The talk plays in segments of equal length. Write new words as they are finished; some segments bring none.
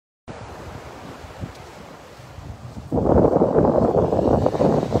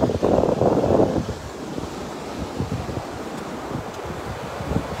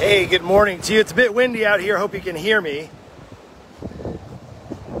Hey, good morning to you. It's a bit windy out here. Hope you can hear me.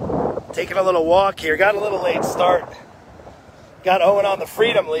 Taking a little walk here. Got a little late start. Got Owen on the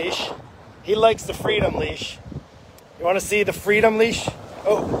freedom leash. He likes the freedom leash. You want to see the freedom leash?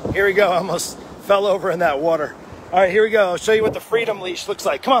 Oh, here we go. I almost fell over in that water. All right, here we go. I'll show you what the freedom leash looks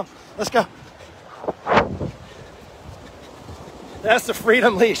like. Come on, let's go. That's the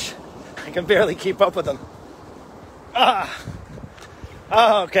freedom leash. I can barely keep up with him.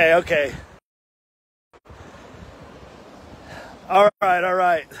 Oh, okay. All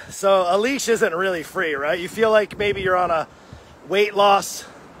right. So a leash isn't really free, right? You feel like maybe you're on a weight loss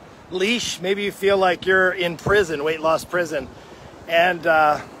leash. Maybe you feel like you're in prison, weight loss prison. And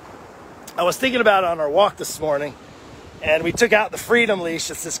I was thinking about it on our walk this morning, and we took out the freedom leash.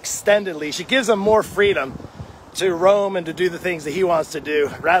 It's this extended leash. It gives him more freedom to roam and to do the things that he wants to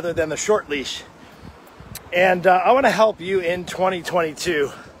do rather than the short leash. And I want to help you in 2022.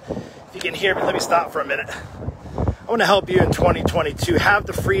 If you can hear me, let me stop for a minute. I want to help you in 2022 have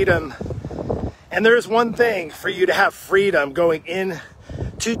the freedom. And there is one thing for you to have freedom going into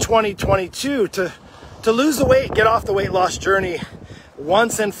 2022 to lose the weight, get off the weight loss journey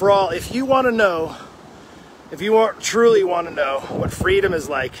once and for all. If you want to know, if you truly want to know what freedom is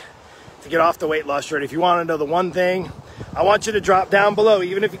like to get off the weight loss journey, if you want to know the one thing, I want you to drop down below.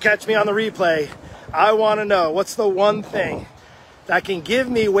 Even if you catch me on the replay, I want to know what's the one thing that can give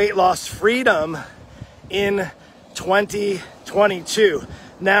me weight loss freedom in 2022.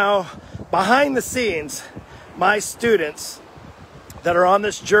 Now, behind the scenes, my students that are on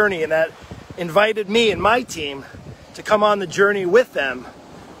this journey and that invited me and my team to come on the journey with them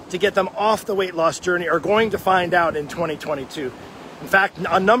to get them off the weight loss journey are going to find out in 2022. In fact,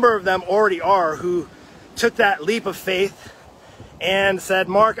 a number of them already are, who took that leap of faith and said,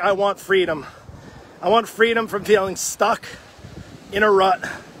 Mark, I want freedom. I want freedom from feeling stuck in a rut,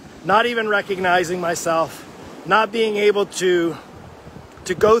 not even recognizing myself, not being able to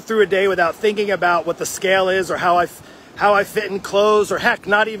go through a day without thinking about what the scale is or how I fit in clothes, or heck,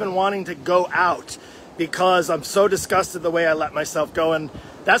 not even wanting to go out because I'm so disgusted the way I let myself go. And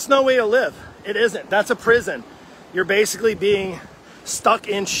that's no way to live. It isn't. That's a prison. You're basically being stuck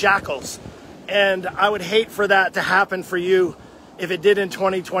in shackles. And I would hate for that to happen for you if it did in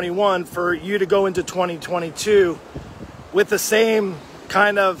 2021, for you to go into 2022 with the same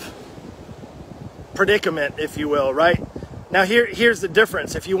kind of predicament, if you will, right? Now here's the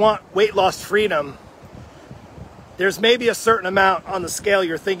difference. If you want weight loss freedom, there's maybe a certain amount on the scale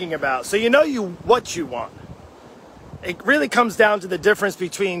you're thinking about. So you know what you want. It really comes down to the difference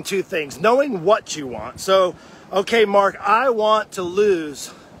between two things. Knowing what you want. So, okay, Mark, I want to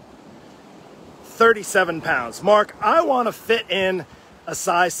lose 37 pounds. Mark, I want to fit in a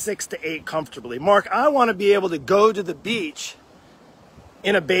size 6 to 8 comfortably. Mark, I want to be able to go to the beach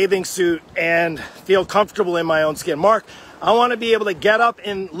in a bathing suit and feel comfortable in my own skin. Mark, I want to be able to get up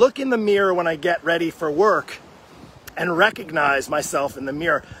and look in the mirror when I get ready for work and recognize myself in the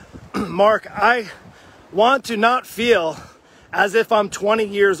mirror. Mark, I want to not feel as if I'm 20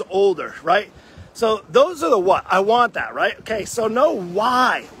 years older, right? So those are the what. I want that, right? Okay, so know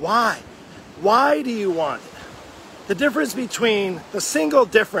why. Why do you want it? The single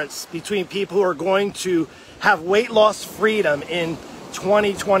difference between people who are going to have weight loss freedom in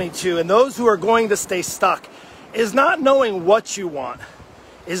 2022 and those who are going to stay stuck is not knowing what you want,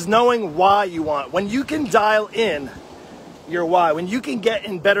 is knowing why you want. When you can dial in your why, when you can get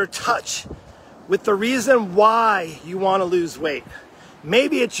in better touch with the reason why you want to lose weight.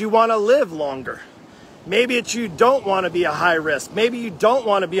 Maybe it's you want to live longer. Maybe it's you don't want to be a high risk. Maybe you don't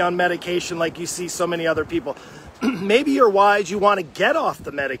want to be on medication like you see so many other people. Maybe your why is you want to get off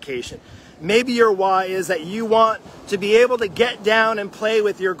the medication. Maybe your why is that you want to be able to get down and play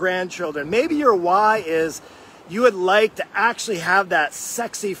with your grandchildren. Maybe your why is you would like to actually have that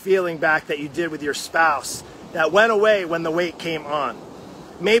sexy feeling back that you did with your spouse that went away when the weight came on.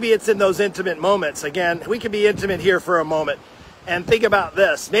 Maybe it's in those intimate moments. Again, we can be intimate here for a moment. And think about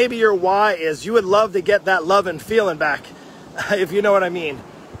this. Maybe your why is you would love to get that love and feeling back, if you know what I mean,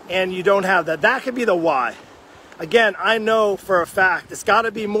 and you don't have that. That could be the why. Again, I know for a fact it's got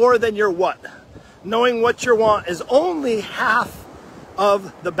to be more than your what. Knowing what you want is only half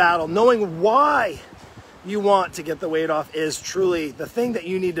of the battle. Knowing why you want to get the weight off is truly the thing that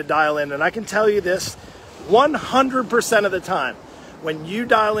you need to dial in. And I can tell you this 100% of the time. When you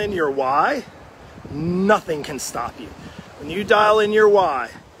dial in your why, nothing can stop you. When you dial in your why,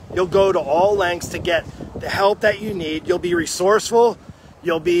 you'll go to all lengths to get the help that you need. You'll be resourceful.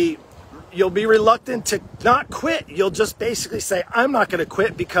 You'll be you'll be reluctant to not quit. You'll just basically say, I'm not going to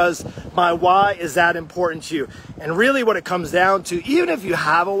quit because my why is that important to you. And really what it comes down to, even if you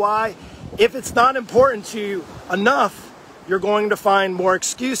have a why, if it's not important to you enough, you're going to find more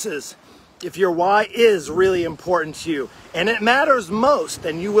excuses. If your why is really important to you and it matters most,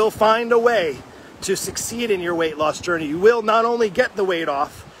 then you will find a way to succeed in your weight loss journey. You will not only get the weight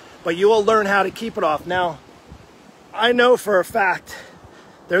off, but you will learn how to keep it off. Now, I know for a fact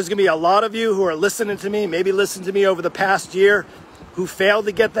there's going to be a lot of you who are listening to me, maybe listened to me over the past year, who failed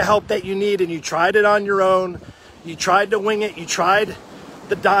to get the help that you need, and you tried it on your own. You tried to wing it. You tried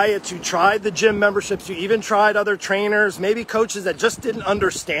the diets. You tried the gym memberships. You even tried other trainers, maybe coaches that just didn't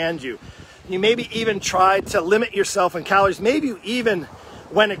understand you. You maybe even tried to limit yourself in calories. Maybe you even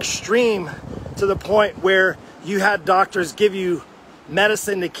went extreme to the point where you had doctors give you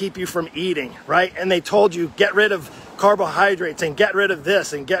medicine to keep you from eating, right? And they told you, get rid of carbohydrates and get rid of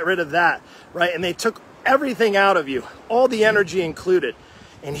this and get rid of that, right? And they took everything out of you, all the energy included.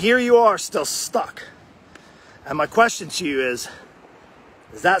 And here you are still stuck. And my question to you is,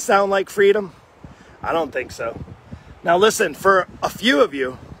 does that sound like freedom? I don't think so. Now listen, for a few of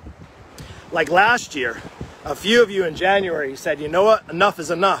you, like last year, a few of you in January said, you know what, enough is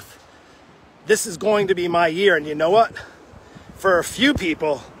enough. This is going to be my year. And you know what? For a few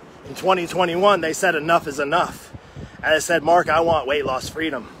people in 2021, they said enough is enough. And I said, Mark, I want weight loss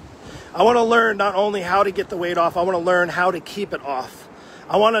freedom. I want to learn not only how to get the weight off, I want to learn how to keep it off.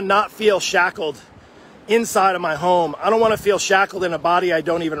 I want to not feel shackled inside of my home. I don't want to feel shackled in a body I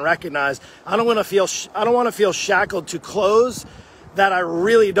don't even recognize. I don't want to feel shackled to clothes that I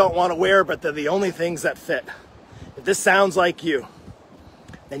really don't want to wear, but they're the only things that fit. If this sounds like you,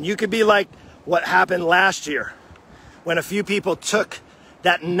 then you could be like what happened last year when a few people took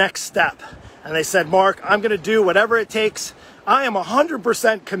that next step and they said, Mark, I'm going to do whatever it takes. I am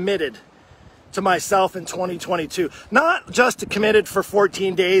 100% committed to myself in 2022. Not just committed for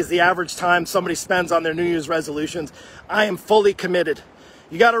 14 days, the average time somebody spends on their New Year's resolutions. I am fully committed.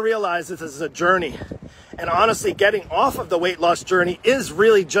 You got to realize this is a journey. And honestly, getting off of the weight loss journey is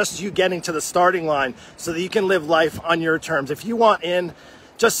really just you getting to the starting line so that you can live life on your terms. If you want in,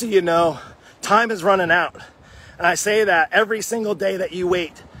 just so you know, time is running out. And I say that every single day that you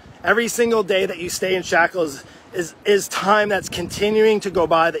wait, every single day that you stay in shackles is time that's continuing to go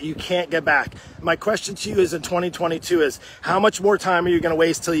by that you can't get back. My question to you is in 2022 is, how much more time are you going to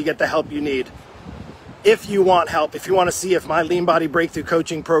waste till you get the help you need? If you want help, if you want to see if my Lean Body Breakthrough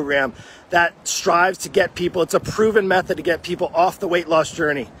Coaching Program that strives to get people, it's a proven method to get people off the weight loss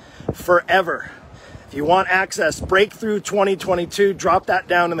journey forever. If you want access, Breakthrough 2022, drop that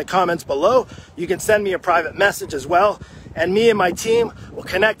down in the comments below. You can send me a private message as well. And me and my team will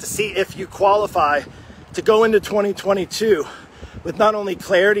connect to see if you qualify to go into 2022 with not only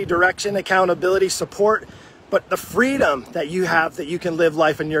clarity, direction, accountability, support, but the freedom that you have that you can live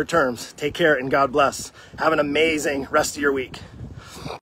life in your terms. Take care and God bless. Have an amazing rest of your week.